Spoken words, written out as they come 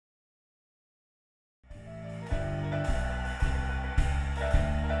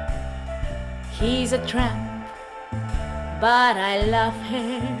He's a tramp, but I love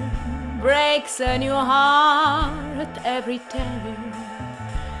him. Breaks a new heart every day.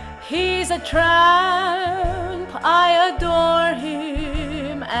 He's a tramp, I adore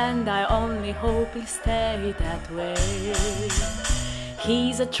him, and I only hope he'll stay that way.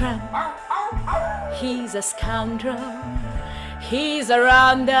 He's a tramp, he's a scoundrel, he's a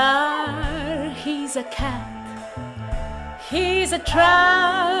rounder, he's a cat. He's a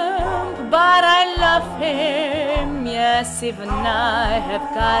tramp, but I love him. Yes, even I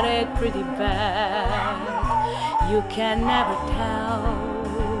have got it pretty bad. You can never tell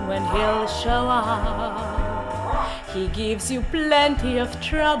when he'll show up. He gives you plenty of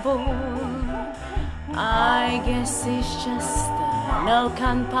trouble. I guess he's just a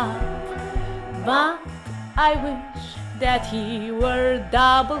no-can pop, but I wish that he were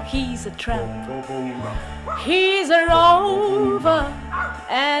double. He's a tramp, he's a rover,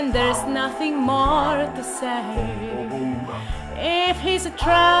 and there's nothing more to say. If he's a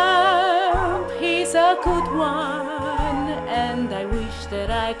tramp, he's a good one, and I wish that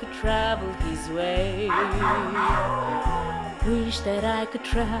I could travel his way. Wish that I could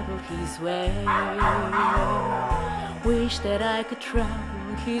travel his way. Wish that I could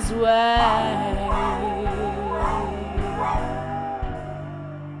travel his way.